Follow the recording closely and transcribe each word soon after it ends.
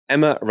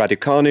Emma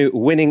Raducanu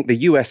winning the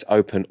US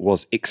Open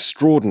was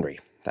extraordinary.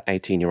 The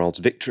 18-year-old's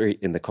victory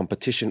in the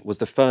competition was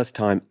the first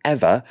time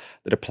ever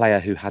that a player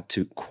who had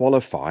to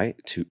qualify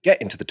to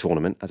get into the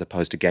tournament, as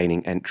opposed to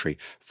gaining entry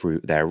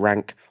through their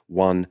rank,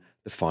 won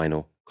the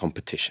final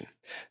competition.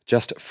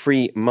 Just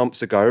 3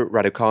 months ago,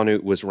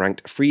 Raducanu was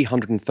ranked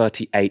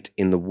 338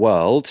 in the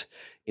world.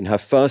 In her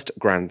first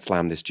Grand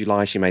Slam this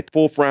July, she made the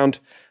 4th round,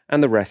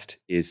 and the rest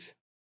is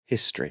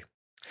history.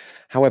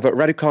 However,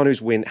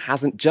 Raducanu's win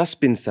hasn't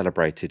just been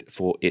celebrated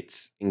for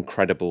its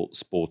incredible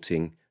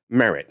sporting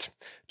merit.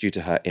 Due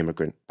to her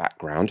immigrant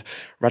background,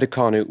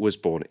 Raducanu was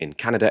born in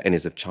Canada and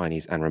is of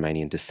Chinese and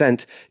Romanian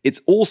descent.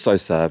 It's also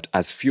served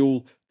as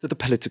fuel to the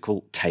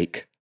political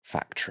take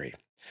factory.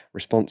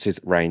 Responses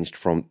ranged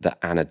from the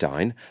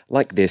anodyne,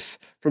 like this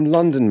from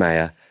London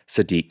Mayor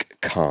Sadiq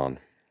Khan.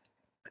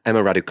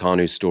 Emma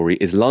Raducanu's story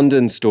is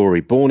London's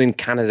story. Born in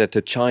Canada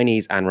to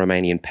Chinese and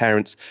Romanian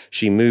parents,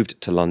 she moved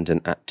to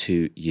London at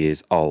 2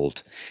 years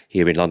old.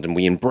 Here in London,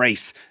 we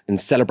embrace and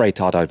celebrate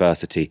our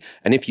diversity.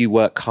 And if you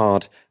work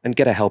hard and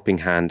get a helping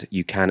hand,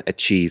 you can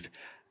achieve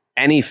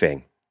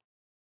anything.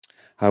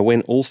 Her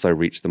win also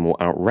reached the more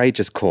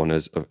outrageous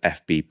corners of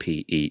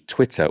FBPE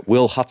Twitter.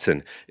 Will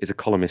Hutton is a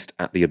columnist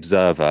at The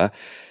Observer.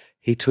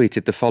 He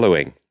tweeted the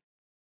following.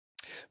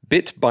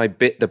 Bit by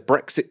bit, the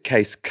Brexit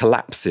case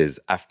collapses.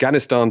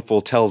 Afghanistan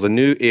foretells a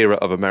new era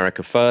of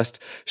America first.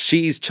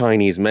 Xi's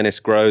Chinese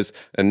menace grows.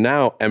 And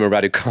now Emma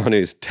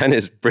Raducanu's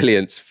tennis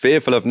brilliance,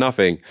 fearful of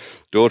nothing,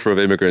 daughter of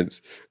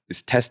immigrants,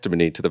 is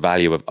testimony to the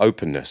value of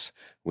openness.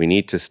 We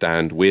need to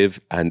stand with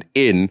and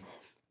in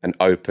an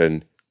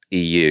open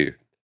EU.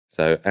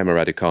 So Emma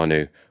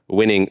Raducanu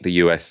winning the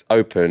US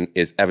Open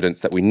is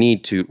evidence that we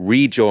need to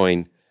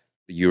rejoin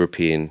the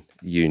European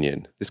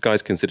Union. This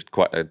guy's considered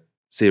quite a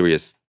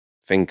serious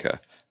thinker,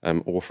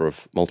 author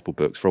of multiple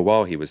books. For a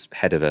while, he was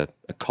head of a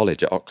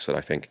college at Oxford,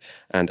 I think,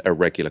 and a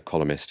regular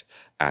columnist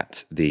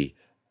at The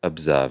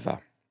Observer.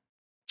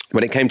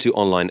 When it came to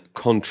online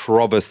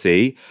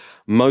controversy,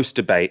 most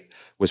debate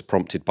was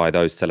prompted by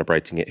those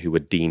celebrating it who were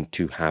deemed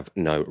to have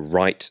no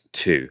right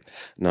to.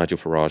 Nigel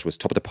Farage was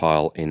top of the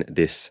pile in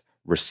this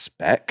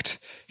respect.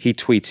 He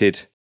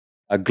tweeted,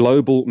 "A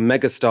global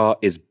megastar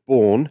is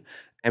born.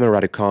 Emma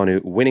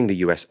Raducanu winning the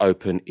US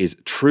Open is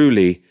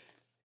truly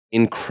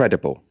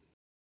incredible."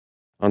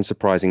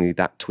 Unsurprisingly,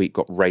 that tweet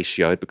got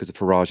ratioed because of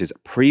Farage's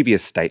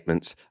previous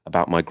statements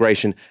about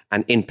migration,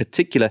 and in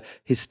particular,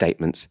 his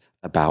statements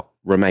about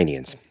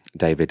Romanians.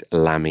 David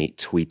Lammy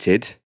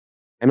tweeted,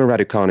 "Emma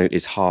Raducanu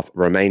is half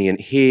Romanian.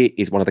 Here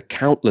is one of the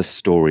countless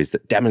stories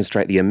that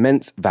demonstrate the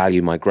immense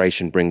value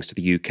migration brings to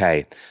the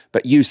UK.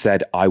 But you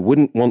said, I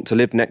wouldn't want to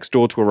live next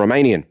door to a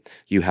Romanian.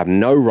 You have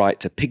no right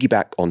to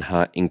piggyback on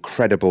her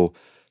incredible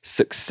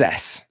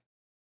success."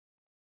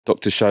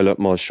 Dr. Shola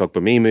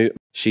Mozshogbamimu,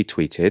 she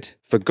tweeted,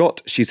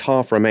 "Forgot she's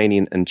half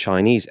Romanian and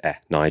Chinese,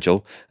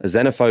 Nigel. A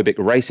xenophobic,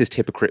 racist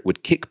hypocrite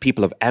would kick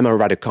people of Emma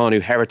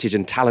Raducanu heritage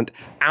and talent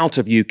out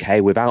of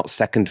UK without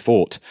second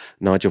thought.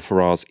 Nigel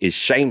Farage is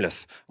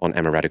shameless on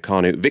Emma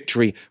Raducanu.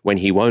 Victory when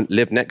he won't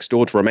live next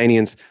door to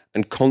Romanians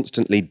and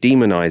constantly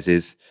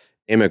demonizes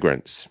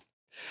immigrants."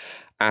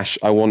 Ash,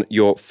 I want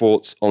your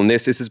thoughts on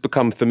this. This has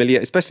become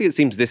familiar, especially it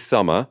seems this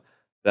summer,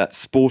 that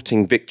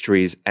sporting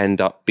victories end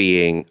up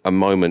being a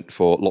moment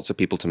for lots of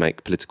people to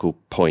make political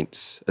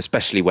points,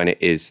 especially when it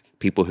is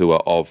people who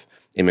are of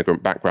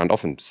immigrant background,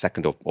 often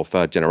second or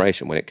third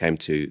generation when it came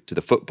to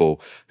the football,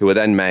 who are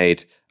then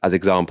made as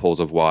examples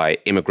of why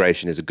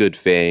immigration is a good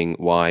thing,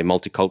 why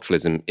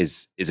multiculturalism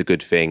is a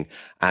good thing,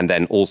 and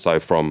then also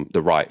from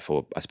the right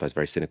for, I suppose,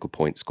 very cynical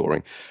point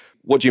scoring.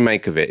 What do you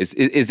make of it?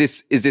 Is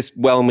this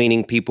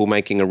well-meaning people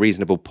making a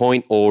reasonable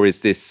point, or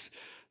is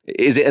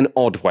it an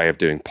odd way of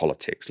doing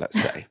politics, let's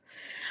say?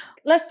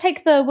 Let's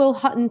take the Will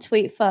Hutton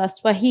tweet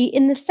first, where he,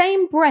 in the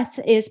same breath,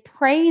 is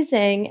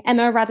praising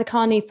Emma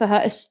Raducanu for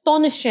her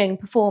astonishing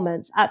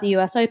performance at the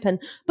US Open,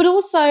 but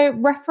also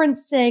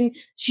referencing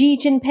Xi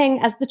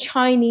Jinping as the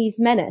Chinese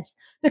menace.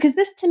 Because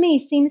this, to me,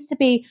 seems to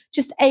be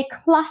just a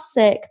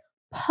classic,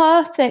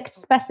 perfect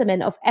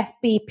specimen of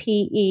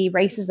FBPE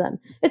racism.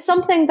 It's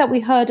something that we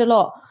heard a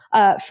lot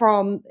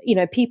from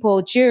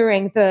people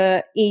during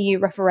the EU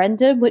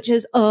referendum, which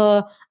is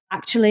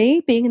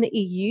actually, being in the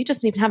EU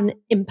doesn't even have an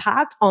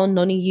impact on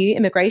non-EU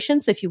immigration.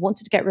 So if you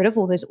wanted to get rid of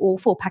all those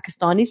awful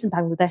Pakistanis and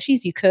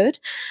Bangladeshis, you could.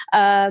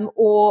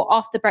 Or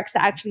after Brexit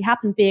actually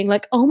happened, being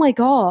like, oh my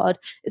God,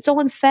 it's so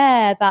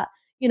unfair that,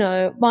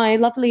 my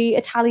lovely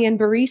Italian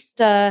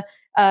barista,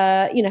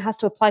 has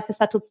to apply for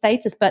settled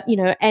status, but,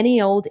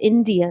 any old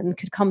Indian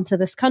could come to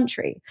this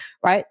country,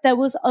 right? There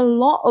was a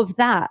lot of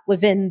that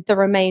within the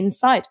Remain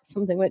site,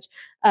 something which,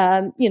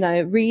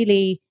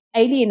 really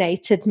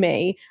alienated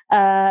me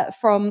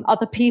from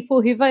other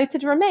people who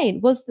voted Remain,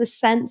 was the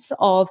sense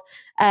of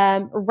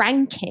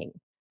ranking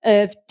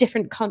of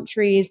different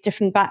countries,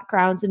 different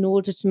backgrounds, in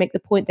order to make the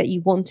point that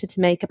you wanted to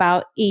make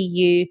about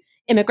EU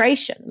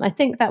immigration. I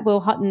think that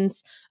Will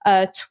Hutton's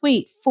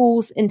tweet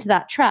falls into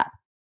that trap.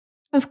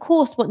 Of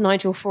course, what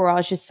Nigel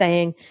Farage is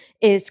saying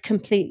is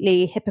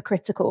completely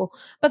hypocritical.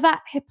 But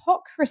that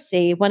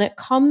hypocrisy, when it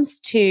comes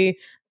to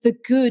the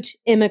good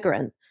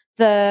immigrant,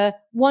 the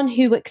one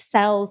who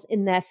excels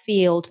in their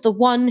field, the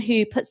one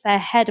who puts their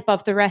head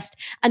above the rest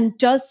and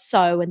does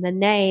so in the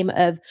name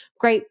of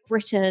Great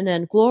Britain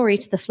and glory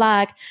to the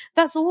flag,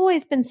 that's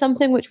always been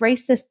something which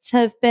racists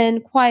have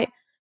been quite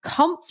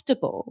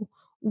comfortable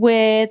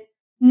with,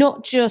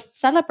 not just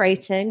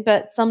celebrating,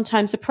 but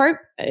sometimes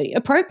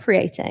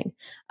appropriating.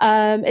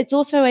 It's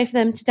also a way for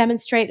them to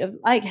demonstrate of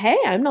like, hey,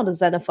 I'm not a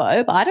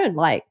xenophobe. I don't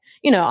like,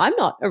 I'm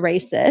not a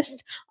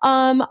racist.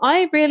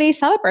 I really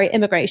celebrate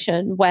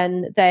immigration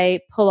when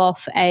they pull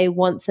off a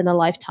once in a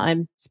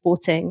lifetime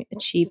sporting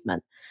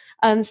achievement.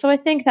 So I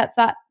think that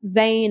that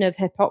vein of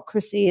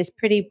hypocrisy is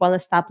pretty well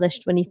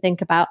established when you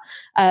think about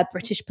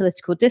British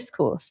political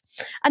discourse.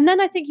 And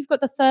then I think you've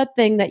got the third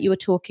thing that you were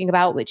talking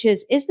about, which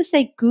is this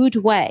a good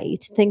way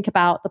to think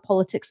about the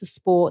politics of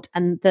sport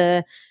and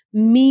the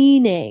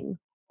meaning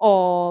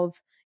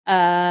of,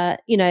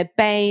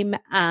 BAME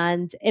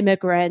and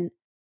immigrant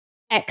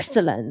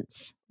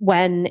excellence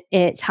when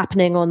it's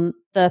happening on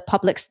the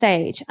public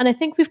stage? And I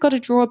think we've got to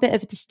draw a bit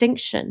of a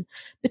distinction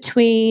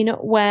between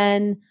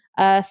when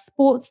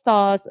sports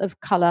stars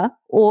of color,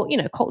 or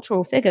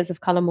cultural figures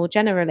of color more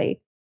generally,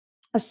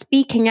 are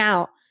speaking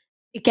out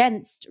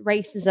against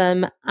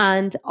racism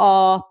and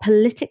are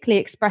politically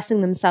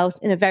expressing themselves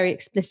in a very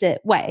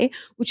explicit way,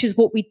 which is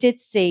what we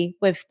did see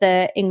with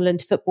the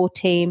England football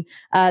team,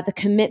 the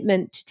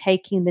commitment to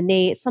taking the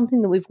knee. It's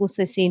something that we've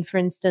also seen, for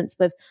instance,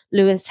 with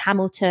Lewis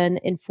Hamilton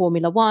in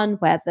Formula One,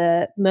 where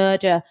the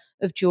murder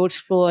of George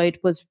Floyd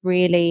was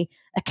really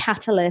a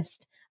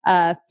catalyst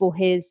for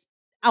his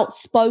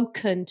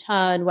outspoken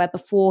turn, where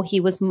before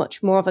he was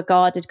much more of a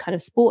guarded kind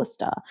of sports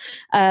star.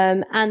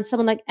 And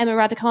someone like Emma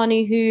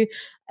Raducanu, who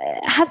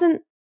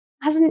hasn't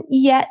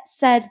yet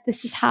said,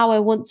 this is how I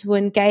want to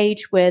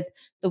engage with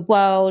the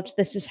world.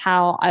 This is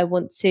how I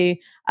want to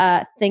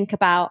think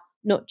about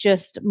not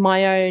just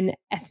my own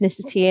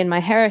ethnicity and my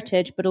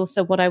heritage, but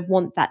also what I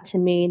want that to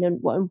mean and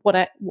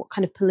what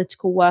kind of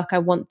political work I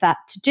want that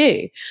to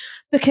do.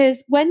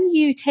 Because when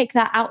you take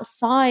that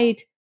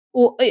outside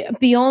or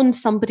beyond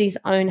somebody's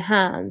own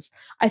hands,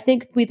 I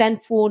think we then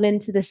fall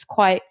into this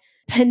quite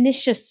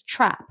pernicious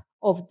trap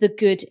of the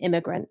good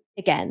immigrant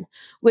again,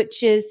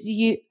 which is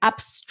you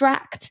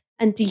abstract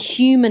and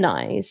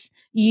dehumanize.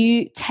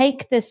 You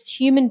take this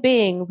human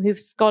being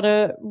who's got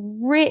a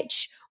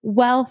rich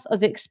wealth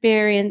of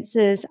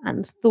experiences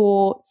and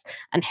thoughts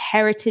and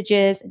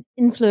heritages and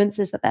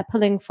influences that they're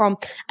pulling from,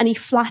 and you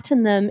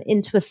flatten them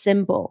into a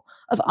symbol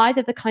of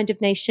either the kind of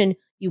nation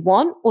you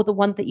want or the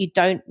one that you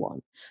don't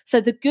want.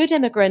 So the good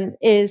immigrant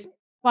is,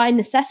 by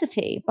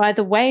necessity, by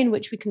the way in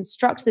which we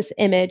construct this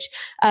image,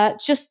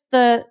 just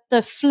the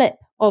flip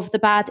of the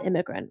bad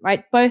immigrant,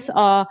 right? Both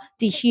are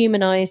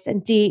dehumanized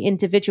and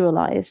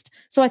de-individualized.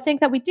 So I think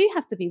that we do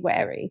have to be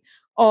wary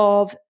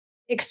of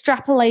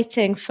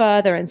extrapolating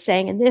further and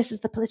saying, and this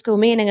is the political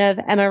meaning of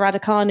Emma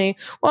Raducanu.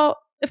 Well,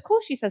 of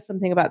course she says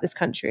something about this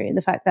country and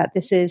the fact that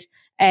this is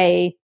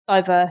a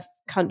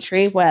diverse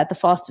country where the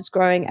fastest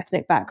growing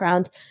ethnic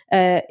background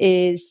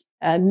is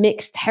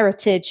mixed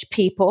heritage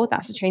people.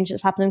 That's a change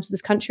that's happening to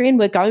this country. And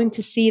we're going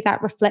to see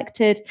that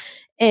reflected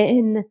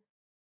in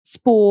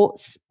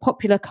sports,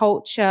 popular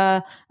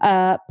culture,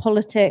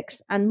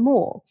 politics, and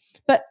more.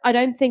 But I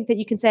don't think that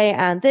you can say,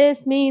 and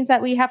this means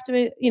that we have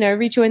to,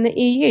 rejoin the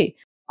EU.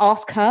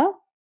 Ask her,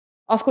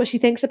 ask what she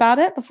thinks about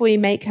it before you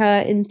make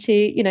her into,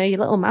 your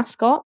little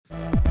mascot.